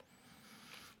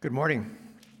Good morning.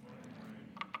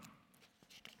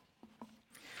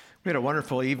 We had a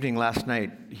wonderful evening last night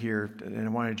here, and I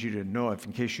wanted you to know, if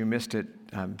in case you missed it,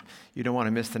 you don't want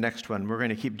to miss the next one. We're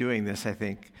going to keep doing this, I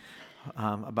think,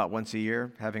 about once a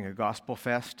year, having a gospel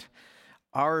fest.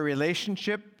 Our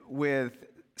relationship with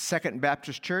Second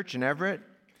Baptist Church in Everett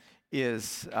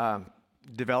is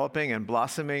developing and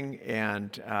blossoming,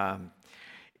 and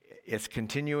it's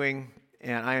continuing.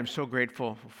 And I am so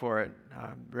grateful for it.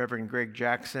 Reverend Greg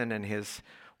Jackson and his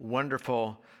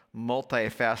wonderful,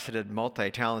 multifaceted,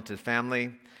 multi-talented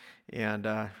family,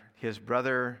 and his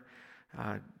brother,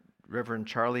 Reverend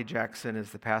Charlie Jackson,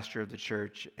 is the pastor of the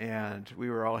church. And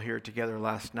we were all here together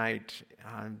last night,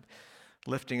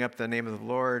 lifting up the name of the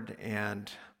Lord,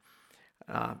 and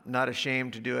not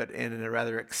ashamed to do it in a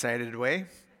rather excited way.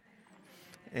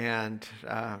 And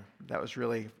that was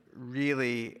really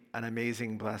an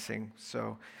amazing blessing.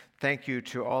 So thank you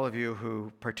to all of you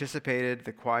who participated,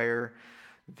 the choir,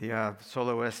 the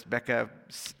soloist, Becca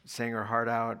sang her heart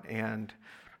out, and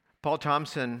Paul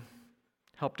Thompson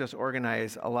helped us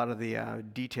organize a lot of the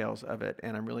details of it,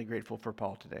 and I'm really grateful for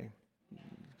Paul today.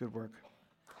 Good work.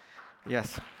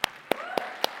 Yes.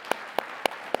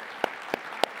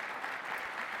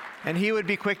 And he would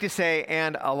be quick to say,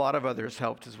 and a lot of others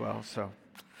helped as well,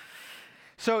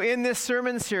 So in this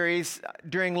sermon series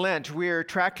during Lent, we're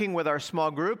tracking with our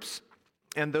small groups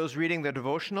and those reading the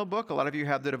devotional book. A lot of you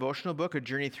have the devotional book, A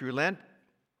Journey Through Lent.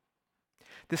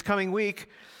 This coming week,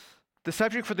 the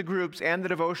subject for the groups and the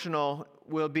devotional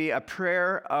will be a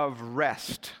prayer of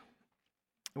rest,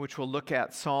 which we'll look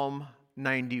at Psalm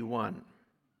 91.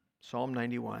 Psalm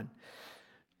 91.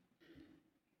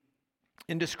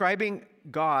 In describing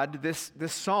God, this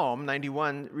Psalm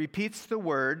 91 repeats the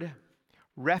word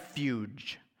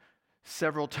refuge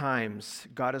several times.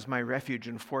 God is my refuge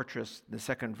and fortress, the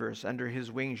second verse. Under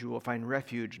his wings you will find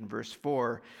refuge, in verse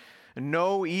 4.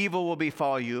 No evil will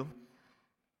befall you,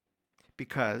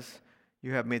 because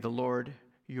you have made the Lord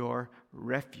your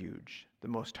refuge, the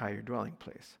Most High, your dwelling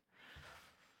place.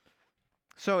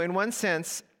 So in one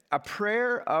sense, a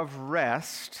prayer of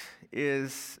rest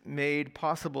is made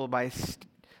possible by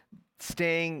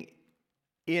staying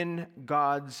in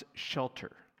God's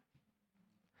shelter.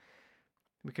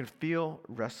 We can feel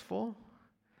restful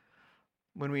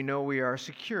when we know we are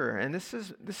secure. And this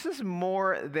is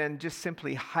more than just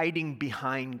simply hiding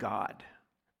behind God.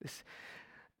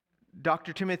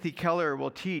 Dr. Timothy Keller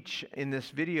will teach in this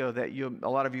video that a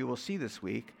lot of you will see this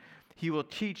week. He will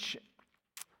teach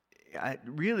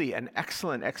really an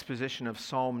excellent exposition of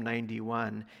Psalm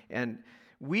 91. And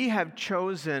we have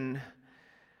chosen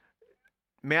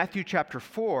Matthew chapter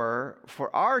 4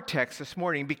 for our text this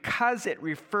morning because it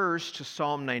refers to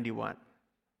Psalm 91,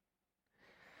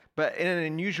 but in an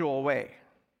unusual way.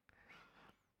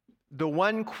 The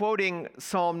one quoting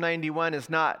Psalm 91 is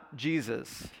not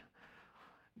Jesus.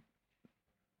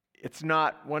 It's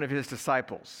not one of his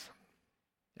disciples,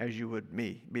 as you would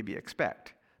maybe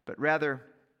expect, but rather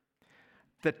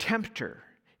the tempter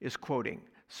is quoting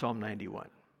Psalm 91.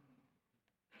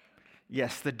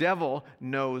 Yes, the devil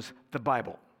knows the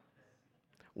Bible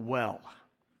well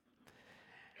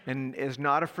and is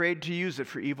not afraid to use it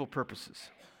for evil purposes.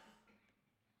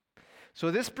 So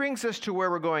this brings us to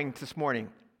where we're going this morning.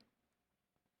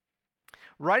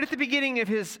 Right at the beginning of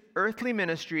his earthly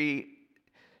ministry,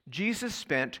 Jesus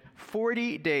spent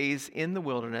 40 days in the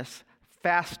wilderness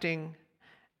fasting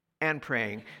and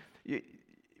praying.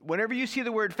 Whenever you see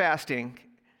the word fasting,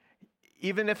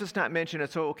 even if it's not mentioned,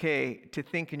 it's okay to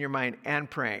think in your mind and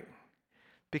praying,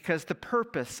 because the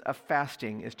purpose of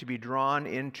fasting is to be drawn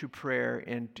into prayer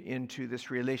and into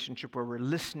this relationship where we're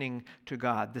listening to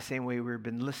God, the same way we've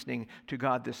been listening to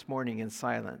God this morning in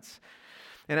silence.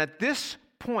 And at this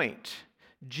point,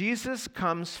 Jesus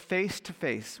comes face to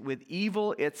face with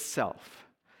evil itself.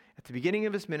 At the beginning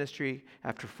of his ministry,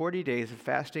 after 40 days of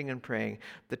fasting and praying,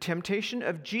 the temptation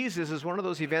of Jesus is one of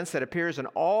those events that appears in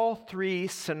all three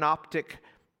synoptic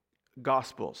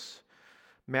gospels.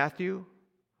 Matthew,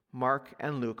 Mark,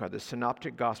 and Luke are the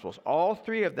synoptic gospels. All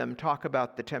three of them talk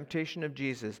about the temptation of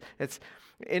Jesus. It's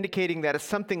indicating that it's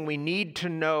something we need to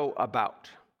know about.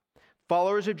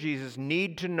 Followers of Jesus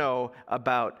need to know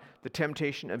about the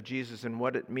temptation of Jesus and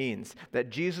what it means. That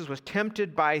Jesus was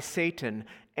tempted by Satan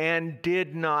and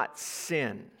did not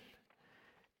sin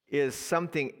is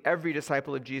something every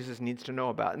disciple of Jesus needs to know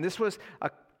about. And this was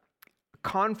a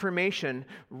confirmation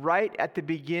right at the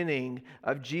beginning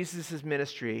of Jesus'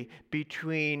 ministry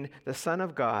between the Son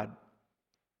of God,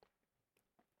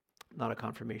 not a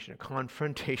confirmation, a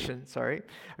confrontation,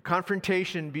 a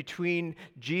confrontation between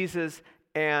Jesus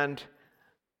and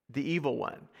the evil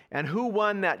one. And who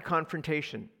won that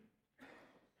confrontation?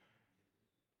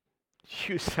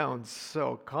 You sound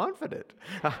so confident.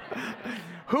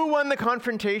 Who won the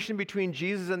confrontation between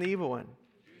Jesus and the evil one?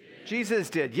 Jesus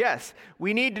did. Yes,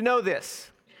 we need to know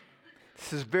this.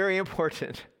 This is very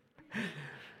important.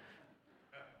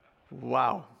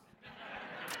 Wow.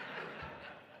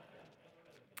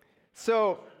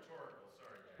 So,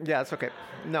 yeah, it's okay.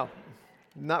 No,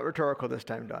 not rhetorical this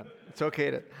time, Don. It's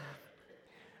okay to.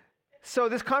 So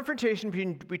this confrontation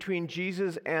between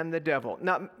Jesus and the devil.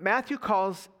 Now, Matthew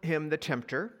calls him the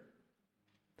tempter.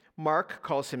 Mark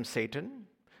calls him Satan.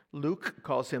 Luke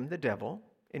calls him the devil.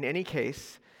 In any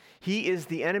case, he is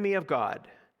the enemy of God.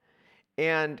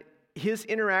 And his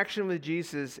interaction with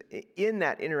Jesus, in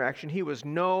that interaction, he was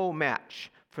no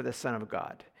match for the Son of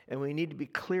God. And we need to be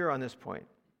clear on this point.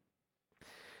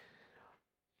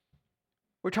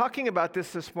 We're talking about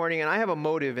this morning, and I have a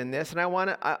motive in this, and I want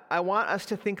us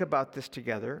to think about this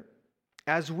together.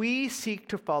 As we seek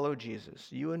to follow Jesus,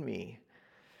 you and me,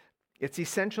 it's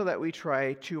essential that we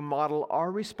try to model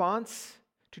our response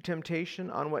to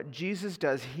temptation on what Jesus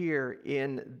does here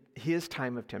in his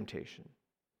time of temptation.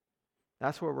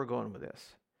 That's where we're going with this.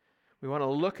 We want to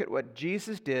look at what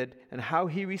Jesus did and how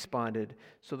he responded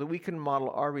so that we can model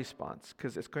our response,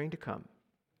 because it's going to come.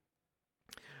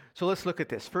 So let's look at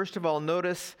this. First of all,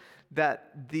 notice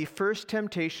that the first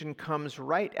temptation comes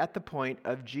right at the point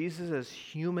of Jesus'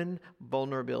 human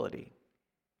vulnerability.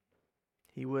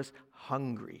 He was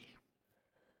hungry.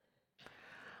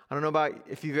 I don't know about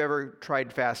if you've ever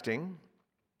tried fasting,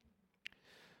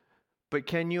 but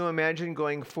can you imagine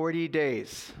going 40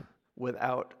 days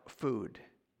without food?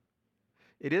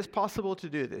 It is possible to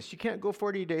do this. You can't go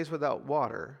 40 days without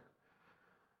water.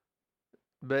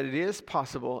 But it is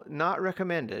possible, not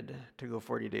recommended, to go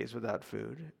 40 days without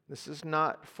food. This is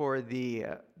not for the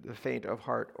faint of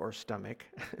heart or stomach.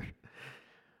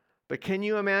 But can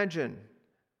you imagine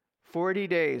 40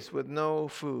 days with no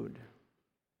food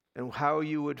and how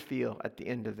you would feel at the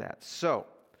end of that? So,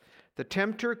 the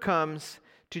tempter comes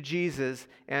to Jesus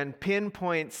and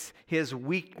pinpoints his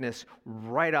weakness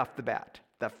right off the bat.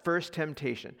 The first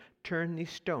temptation, turn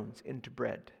these stones into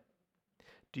bread.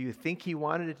 Do you think he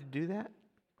wanted to do that?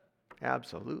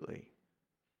 Absolutely.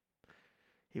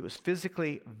 He was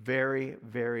physically very,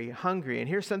 very hungry. And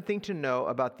here's something to know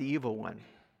about the evil one.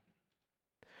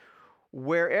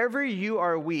 Wherever you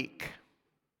are weak,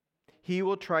 he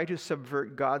will try to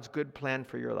subvert God's good plan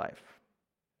for your life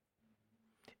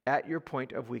at your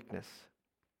point of weakness.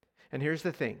 And here's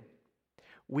the thing.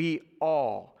 We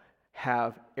all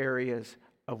have areas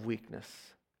of weakness.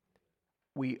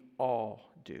 We all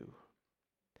do.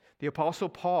 The Apostle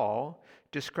Paul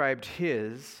described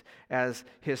his as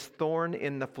his thorn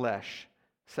in the flesh,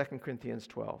 2 Corinthians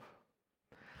 12.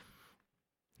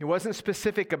 He wasn't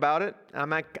specific about it.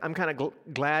 I'm kind of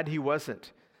glad he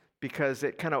wasn't, because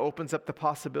it kind of opens up the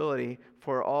possibility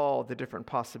for all the different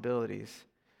possibilities.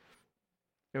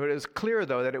 It was clear,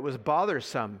 though, that it was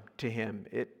bothersome to him.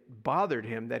 It bothered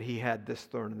him that he had this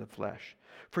thorn in the flesh.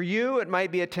 For you, it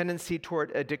might be a tendency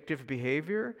toward addictive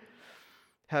behavior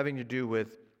having to do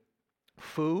with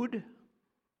food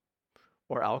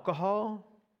or alcohol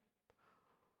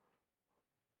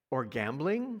or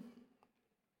gambling,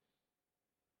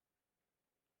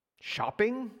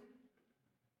 shopping,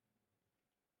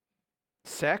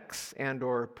 sex and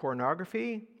or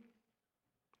pornography.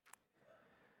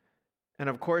 And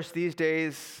of course, these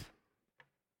days,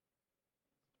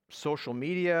 social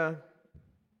media,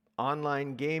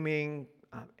 online gaming,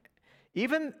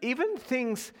 even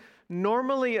things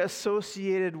normally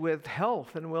associated with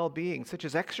health and well-being, such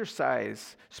as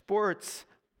exercise, sports,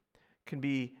 can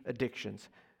be addictions.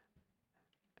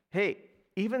 Hey,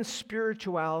 even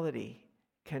spirituality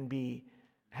can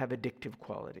have addictive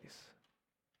qualities.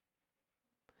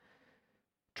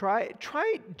 Try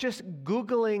just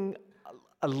Googling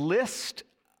a list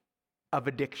of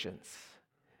addictions.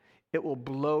 It will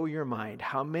blow your mind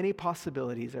how many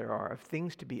possibilities there are of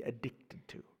things to be addicted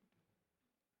to.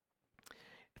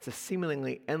 It's a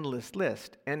seemingly endless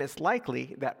list, and it's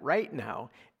likely that right now,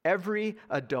 every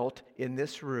adult in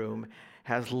this room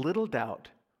has little doubt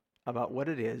about what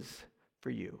it is for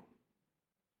you.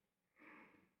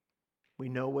 We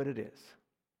know what it is.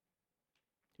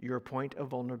 Your point of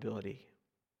vulnerability.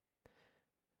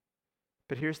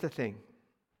 But here's the thing.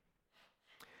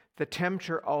 The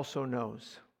tempter also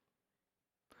knows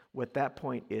what that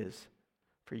point is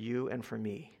for you and for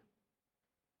me.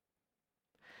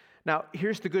 Now,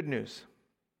 here's the good news.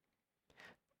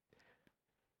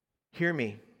 Hear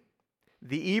me.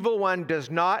 The evil one does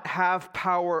not have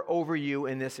power over you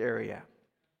in this area.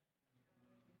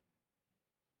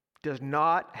 Does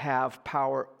not have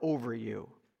power over you.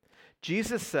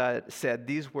 Jesus said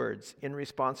these words in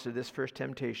response to this first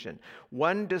temptation.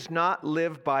 One does not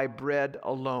live by bread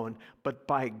alone, but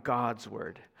by God's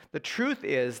word. The truth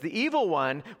is, the evil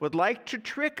one would like to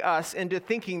trick us into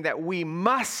thinking that we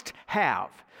must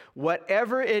have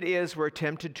whatever it is we're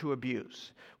tempted to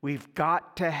abuse. We've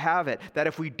got to have it. That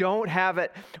if we don't have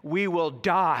it, we will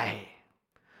die.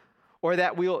 Or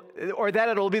that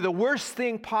it'll be the worst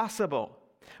thing possible.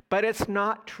 But it's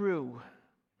not true.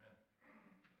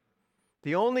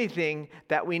 The only thing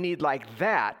that we need like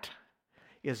that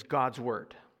is God's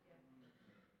word.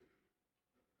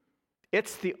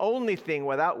 It's the only thing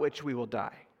without which we will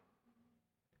die.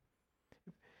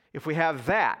 If we have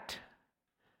that,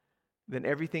 then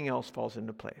everything else falls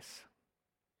into place.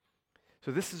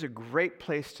 So this is a great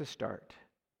place to start.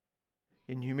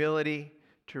 In humility,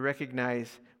 to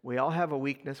recognize we all have a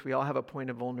weakness, we all have a point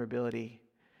of vulnerability,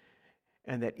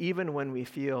 and that even when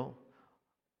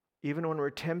we're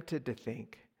tempted to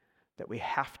think that we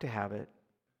have to have it,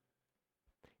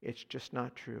 it's just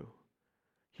not true.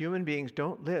 Human beings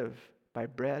don't live by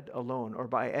bread alone or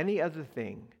by any other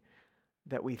thing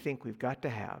that we think we've got to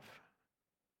have.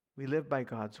 We live by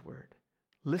God's word,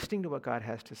 listening to what God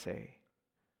has to say.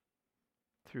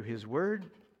 Through his word,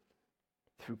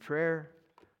 through prayer,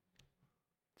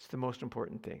 it's the most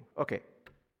important thing. Okay.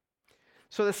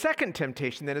 So the second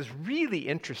temptation then is really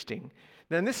interesting.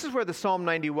 Then this is where the Psalm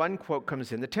 91 quote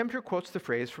comes in. The tempter quotes the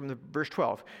phrase from the verse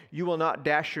 12, "You will not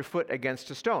dash your foot against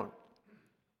a stone."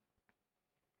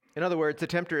 In other words, the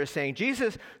tempter is saying,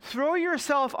 Jesus, throw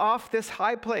yourself off this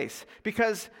high place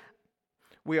because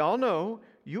we all know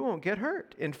you won't get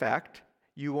hurt. In fact,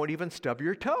 you won't even stub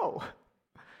your toe.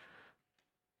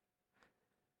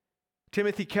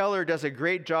 Timothy Keller does a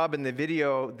great job in the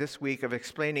video this week of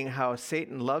explaining how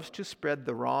Satan loves to spread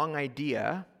the wrong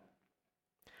idea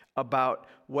about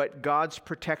what God's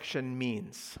protection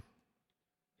means.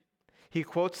 He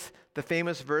quotes the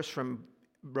famous verse from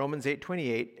Romans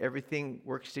 8:28, everything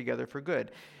works together for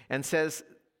good, and says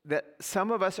that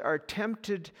some of us are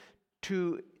tempted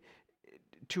to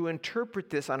interpret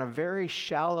this on a very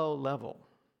shallow level.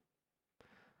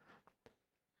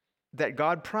 That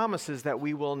God promises that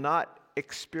we will not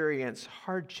experience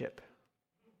hardship.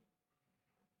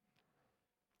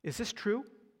 Is this true?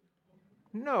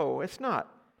 No, it's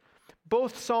not.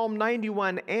 Both Psalm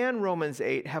 91 and Romans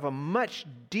 8 have a much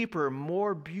deeper,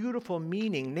 more beautiful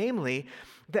meaning, namely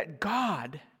that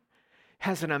God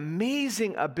has an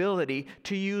amazing ability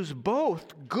to use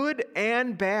both good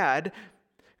and bad,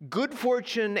 good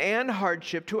fortune and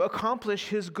hardship to accomplish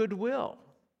his good will.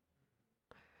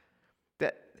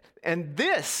 And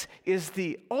this is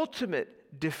the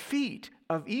ultimate defeat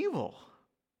of evil.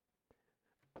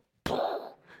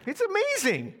 It's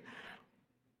amazing.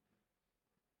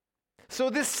 So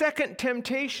this second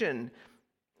temptation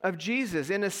of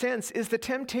Jesus, in a sense, is the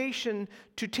temptation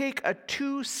to take a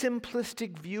too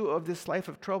simplistic view of this life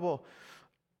of trouble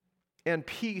and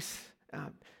peace,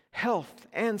 health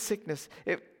and sickness.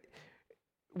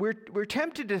 We're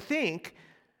tempted to think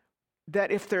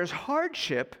that if there's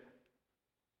hardship,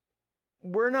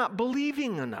 we're not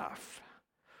believing enough,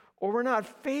 or we're not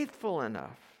faithful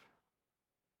enough.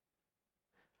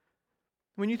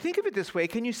 When you think of it this way,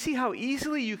 can you see how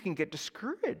easily you can get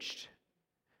discouraged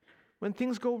when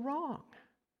things go wrong?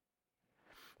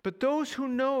 But those who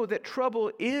know that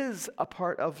trouble is a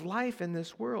part of life in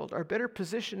this world are better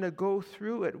positioned to go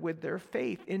through it with their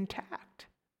faith intact.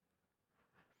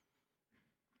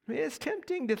 I mean, it's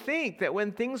tempting to think that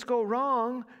when things go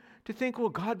wrong, to think, well,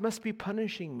 God must be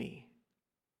punishing me.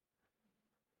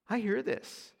 I hear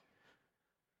this.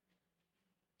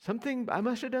 I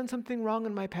must have done something wrong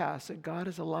in my past that God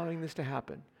is allowing this to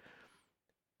happen.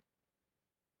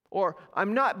 Or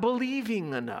I'm not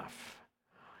believing enough.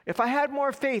 If I had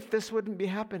more faith, this wouldn't be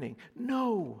happening.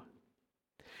 No,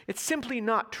 it's simply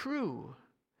not true.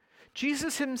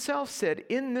 Jesus himself said,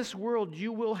 in this world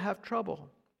you will have trouble,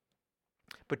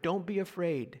 but don't be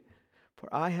afraid, for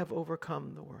I have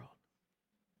overcome the world.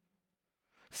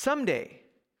 Someday,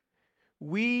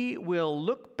 we will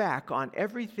look back on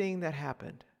everything that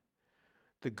happened,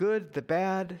 the good, the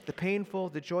bad, the painful,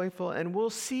 the joyful, and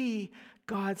we'll see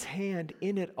God's hand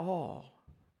in it all.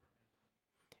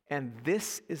 And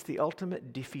this is the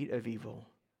ultimate defeat of evil.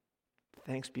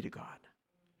 Thanks be to God.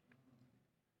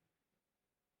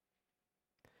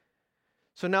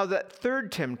 So now that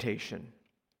third temptation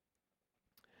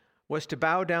was to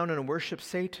bow down and worship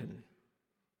Satan.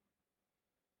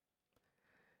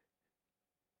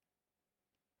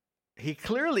 He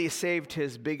clearly saved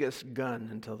his biggest gun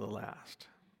until the last,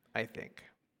 I think.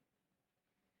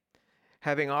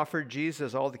 having offered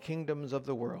Jesus all the kingdoms of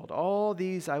the world. All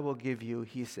these I will give you,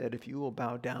 he said, if you will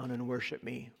bow down and worship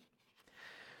me.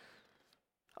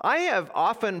 I have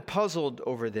often puzzled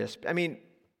over this. I mean,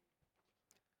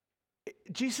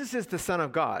 Jesus is the Son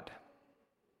of God.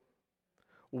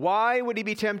 Why would he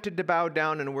be tempted to bow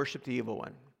down and worship the evil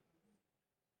one?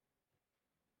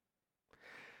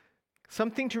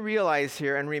 Something to realize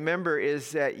here and remember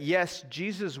is that, yes,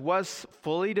 Jesus was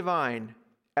fully divine.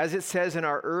 As it says in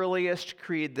our earliest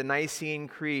creed, the Nicene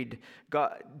Creed,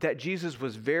 that Jesus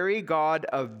was very God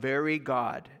of very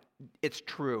God. It's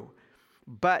true.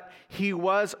 But he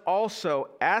was also,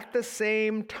 at the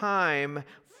same time,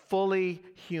 fully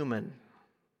human.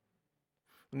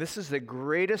 And this is the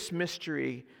greatest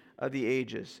mystery of the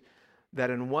ages, that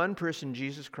in one person,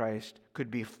 Jesus Christ, could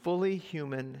be fully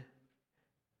human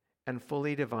and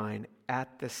fully divine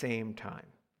at the same time.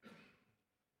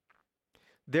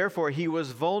 Therefore, he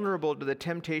was vulnerable to the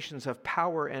temptations of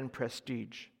power and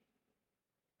prestige.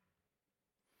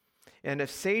 And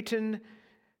if Satan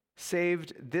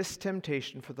saved this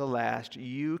temptation for the last,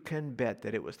 you can bet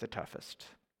that it was the toughest.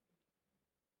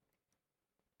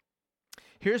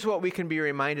 Here's what we can be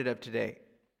reminded of today.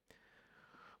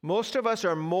 Most of us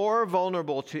are more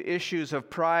vulnerable to issues of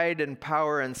pride and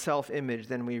power and self-image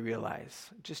than we realize.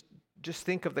 Just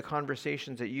think of the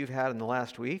conversations that you've had in the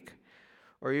last week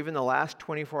or even the last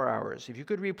 24 hours. If you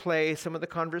could replay some of the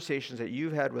conversations that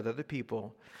you've had with other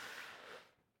people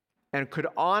and could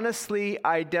honestly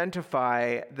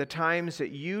identify the times that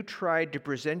you tried to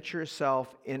present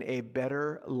yourself in a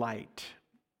better light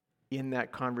in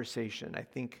that conversation, I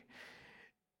think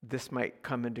this might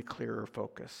come into clearer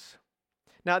focus.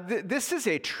 Now, this is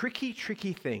a tricky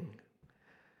thing.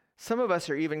 Some of us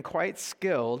are even quite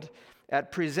skilled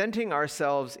at presenting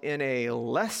ourselves in a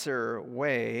lesser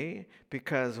way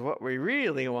because what we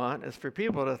really want is for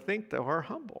people to think that we're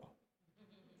humble.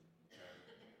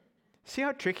 See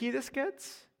how tricky this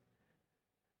gets?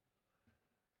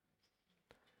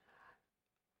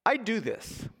 I do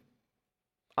this.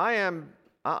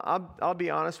 I'll be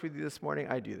honest with you this morning,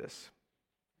 I do this.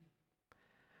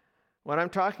 When I'm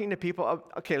talking to people,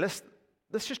 okay, let's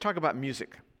just talk about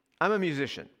music. I'm a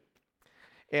musician,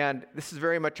 and this is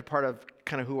very much a part of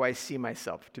kind of who I see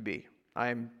myself to be.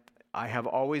 I have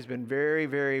always been very,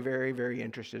 very, very, very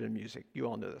interested in music. You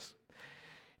all know this.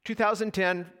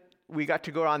 2010, we got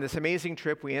to go on this amazing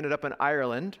trip. We ended up in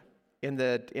Ireland, in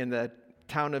the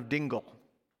town of Dingle.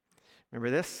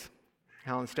 Remember this?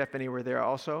 Hal and Stephanie were there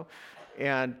also,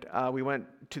 and we went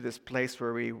to this place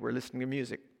where we were listening to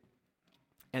music.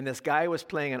 And this guy was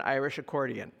playing an Irish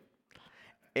accordion.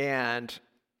 And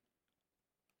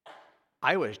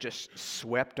I was just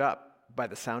swept up by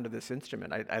the sound of this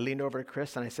instrument. I leaned over to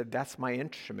Chris and I said, "That's my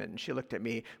instrument." And she looked at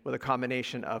me with a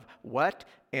combination of, "What?"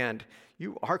 and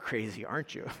 "You are crazy,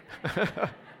 aren't you?"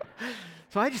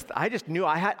 So I just knew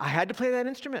I had to play that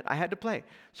instrument. I had to play.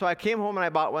 So I came home and I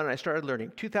bought one and I started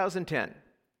learning. 2010.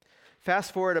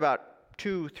 Fast forward about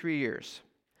 2-3 years.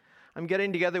 I'm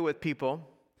getting together with people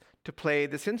to play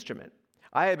this instrument.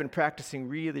 I had been practicing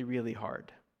really, really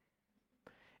hard.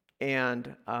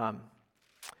 And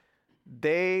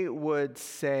they would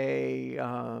say,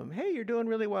 "Hey, you're doing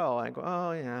really well." I go,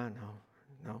 "Oh, yeah,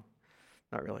 no,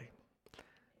 not really."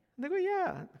 And they go,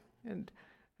 "Yeah." And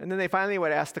then they finally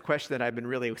would ask the question that I've been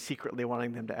really secretly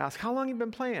wanting them to ask. "How long have you been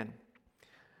playing?"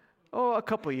 "Oh, a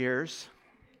couple years."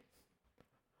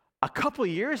 "A couple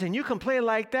years and you can play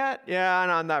like that?" "Yeah,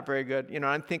 no, I'm not very good."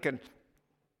 I'm thinking,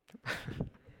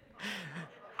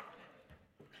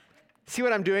 see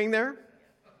what I'm doing there?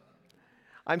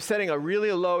 I'm setting a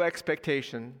really low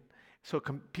expectation so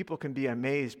people can be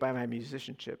amazed by my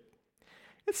musicianship.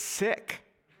 It's sick.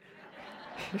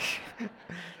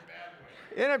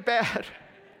 In a bad.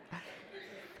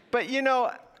 But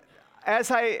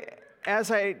as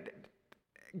I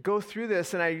go through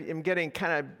this and I am getting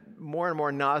kind of more and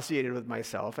more nauseated with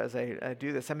myself as I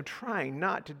do this, I'm trying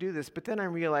not to do this, but then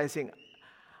I'm realizing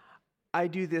I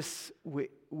do this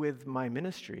with my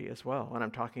ministry as well when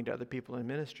I'm talking to other people in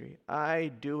ministry.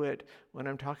 I do it when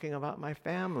I'm talking about my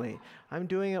family. I'm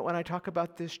doing it when I talk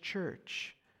about this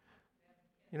church.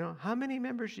 How many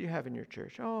members do you have in your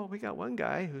church? "Oh, we got one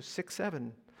guy who's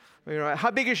 6'7". "How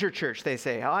big is your church?" they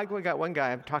say. We got one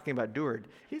guy, I'm talking about Deward.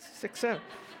 He's 6'7".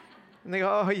 And they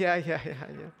go, "Oh, yeah.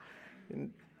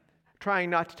 And trying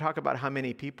not to talk about how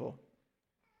many people,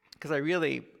 because I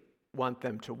really want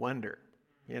them to wonder,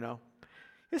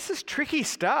 This is tricky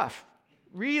stuff,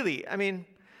 really.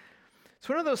 It's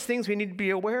one of those things we need to be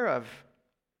aware of.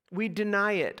 We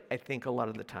deny it, I think, a lot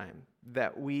of the time,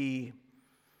 that we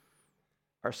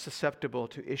are susceptible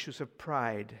to issues of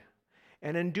pride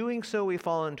And in doing so, we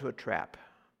fall into a trap.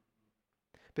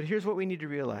 But here's what we need to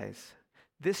realize.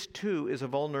 This too is a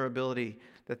vulnerability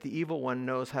that the evil one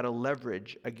knows how to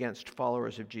leverage against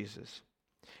followers of Jesus.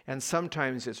 And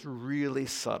sometimes it's really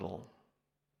subtle.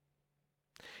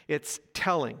 It's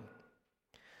telling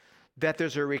that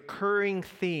there's a recurring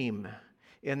theme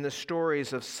in the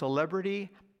stories of celebrity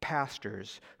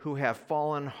pastors who have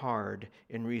fallen hard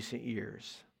in recent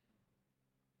years.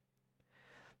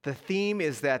 The theme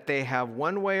is that they have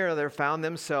one way or another found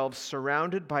themselves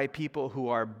surrounded by people who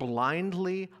are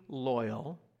blindly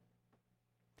loyal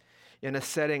in a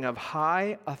setting of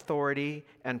high authority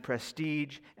and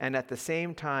prestige, and at the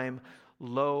same time,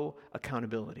 low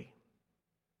accountability.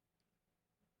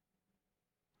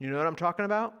 You know what I'm talking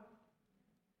about?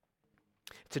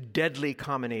 It's a deadly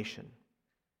combination.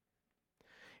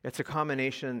 It's a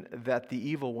combination that the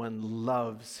evil one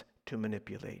loves to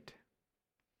manipulate.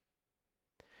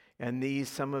 And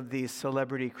some of these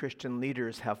celebrity Christian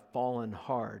leaders have fallen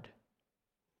hard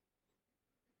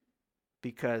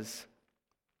because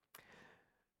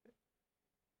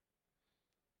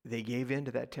they gave in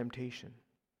to that temptation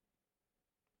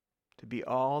to be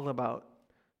all about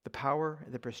the power,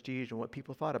 the prestige, and what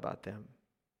people thought about them.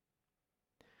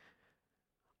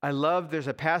 There's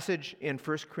a passage in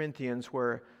 1 Corinthians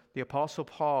where the Apostle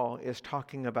Paul is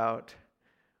talking about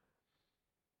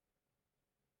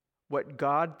what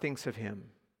God thinks of him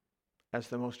as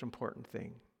the most important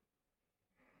thing.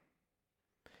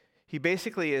 He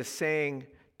basically is saying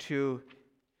to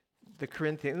the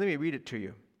Corinthians, let me read it to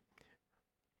you.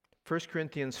 1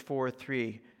 Corinthians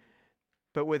 4:3,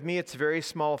 but with me it's a very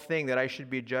small thing that I should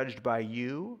be judged by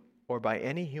you or by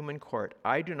any human court.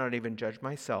 I do not even judge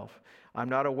myself. I'm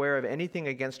not aware of anything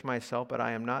against myself, but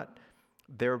I am not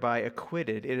thereby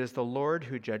acquitted. It is the Lord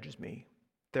who judges me.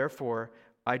 Therefore,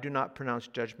 I do not pronounce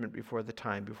judgment before the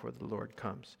Lord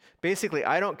comes. Basically,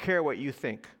 I don't care what you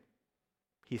think,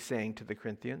 he's saying to the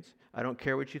Corinthians. I don't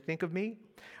care what you think of me.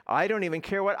 I don't even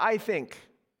care what I think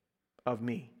of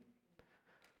me.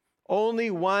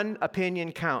 Only one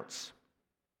opinion counts,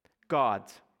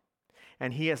 God's,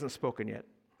 and he hasn't spoken yet.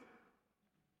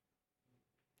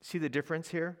 See the difference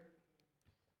here?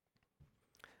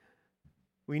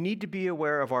 We need to be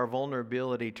aware of our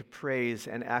vulnerability to praise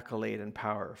and accolade and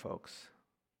power, folks.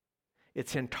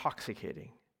 It's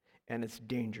intoxicating and it's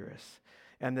dangerous.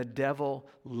 And the devil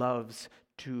loves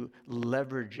to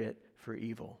leverage it for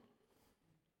evil.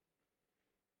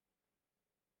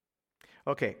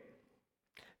 Okay,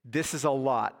 this is a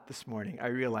lot this morning. I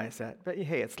realize that. But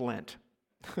hey, it's Lent.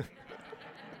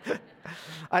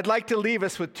 I'd like to leave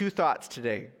us with two thoughts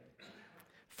today.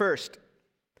 First,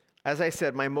 as I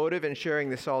said, my motive in sharing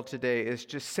this all today is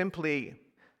just simply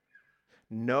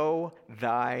know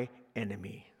thy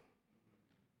enemy.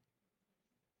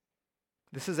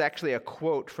 This is actually a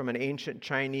quote from an ancient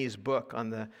Chinese book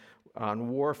on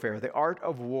warfare, The Art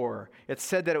of War. It's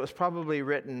said that it was probably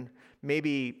written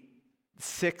maybe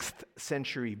 6th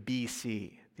century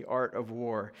BC, The Art of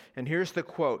War. And here's the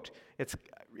quote. It's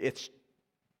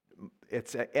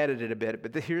edited a bit,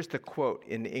 but here's the quote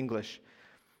in English.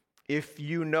 If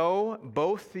you know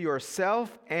both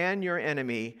yourself and your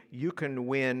enemy, you can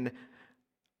win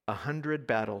 100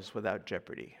 battles without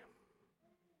jeopardy.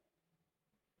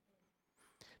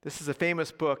 This is a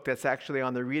famous book that's actually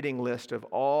on the reading list of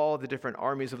all the different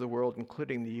armies of the world,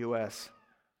 including the U.S.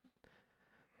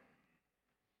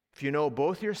 If you know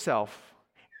both yourself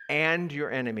and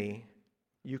your enemy,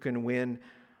 you can win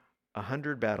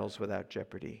 100 battles without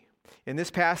jeopardy. In this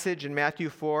passage in Matthew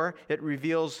 4, it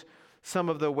reveals some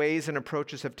of the ways and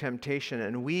approaches of temptation,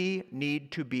 and we need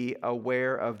to be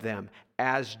aware of them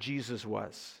as Jesus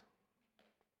was.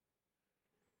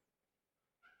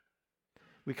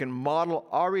 We can model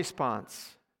our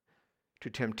response to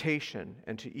temptation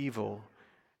and to evil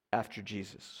after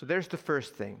Jesus. So there's the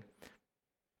first thing.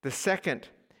 The second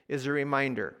is a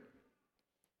reminder.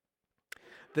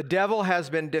 The devil has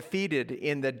been defeated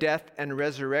in the death and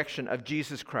resurrection of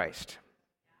Jesus Christ.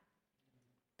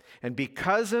 And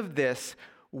because of this,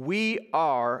 we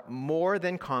are more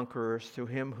than conquerors through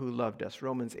him who loved us.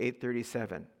 Romans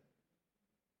 8:37.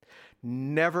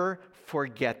 Never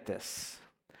forget this.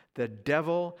 The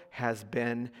devil has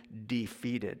been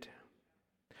defeated.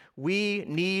 We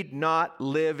need not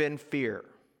live in fear.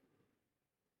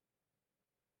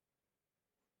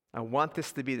 I want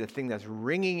this to be the thing that's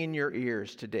ringing in your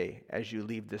ears today as you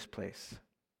leave this place.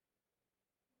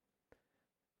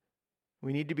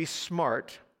 We need to be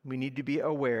smart. We need to be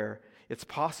aware. It's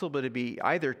possible to be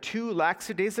either too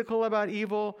lackadaisical about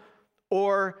evil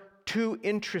or too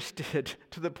interested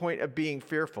to the point of being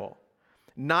fearful.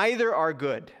 Neither are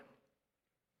good.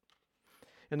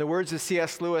 In the words of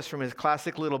C.S. Lewis from his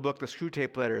classic little book, The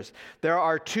Screwtape Letters, there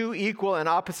are two equal and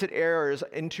opposite errors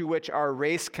into which our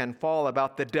race can fall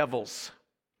about the devils.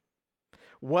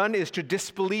 One is to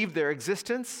disbelieve their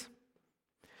existence.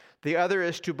 The other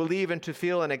is to believe and to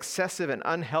feel an excessive and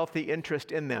unhealthy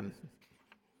interest in them.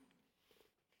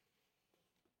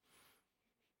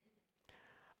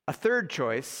 A third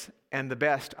choice, and the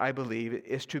best, I believe,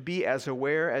 is to be as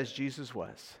aware as Jesus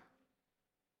was.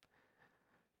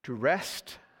 To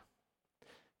rest,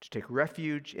 to take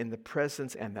refuge in the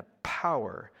presence and the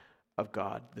power of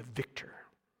God, the victor.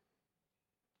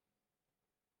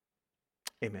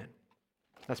 Amen.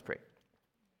 Let's pray.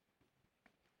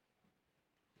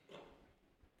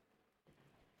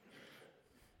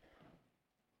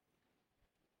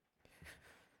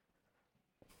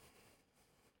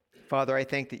 Father, I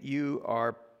thank that you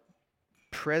are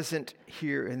present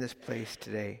here in this place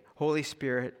today. Holy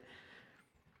Spirit,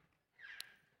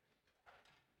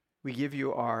 we give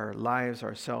you our lives,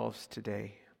 ourselves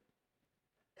today.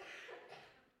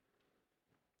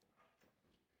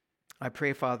 I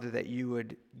pray, Father, that you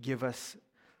would give us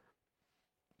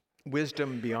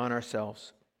wisdom beyond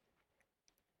ourselves.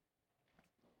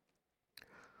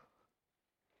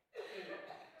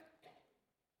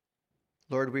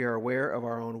 Lord, we are aware of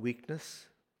our own weakness,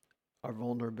 our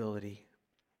vulnerability.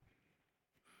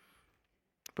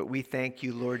 But we thank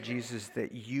you, Lord Jesus,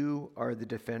 that you are the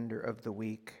defender of the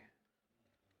weak,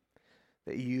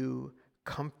 that you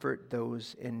comfort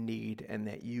those in need, and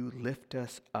that you lift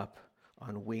us up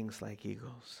on wings like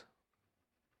eagles.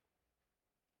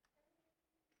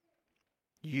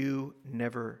 You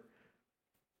never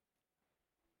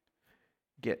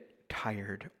get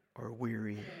tired or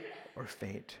weary or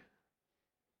faint.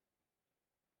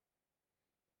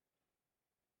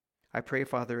 I pray,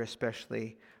 Father,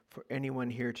 especially for anyone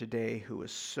here today who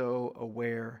is so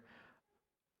aware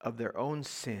of their own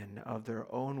sin, of their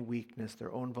own weakness,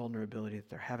 their own vulnerability, that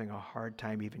they're having a hard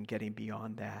time even getting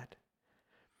beyond that.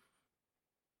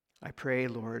 I pray,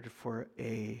 Lord, for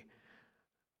a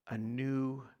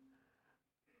new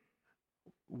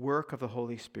work of the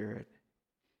Holy Spirit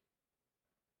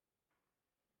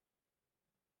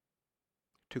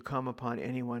to come upon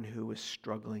anyone who is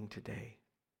struggling today,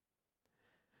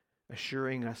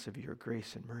 assuring us of your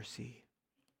grace and mercy,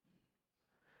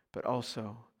 but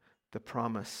also the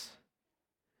promise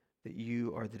that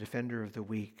you are the defender of the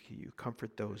weak. You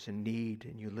comfort those in need,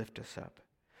 and you lift us up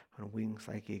on wings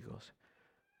like eagles.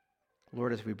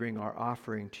 Lord, as we bring our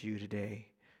offering to you today,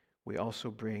 we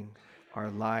also bring our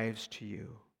lives to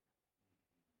you.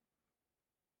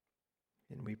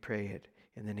 And we pray it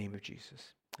in the name of Jesus.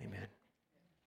 Amen.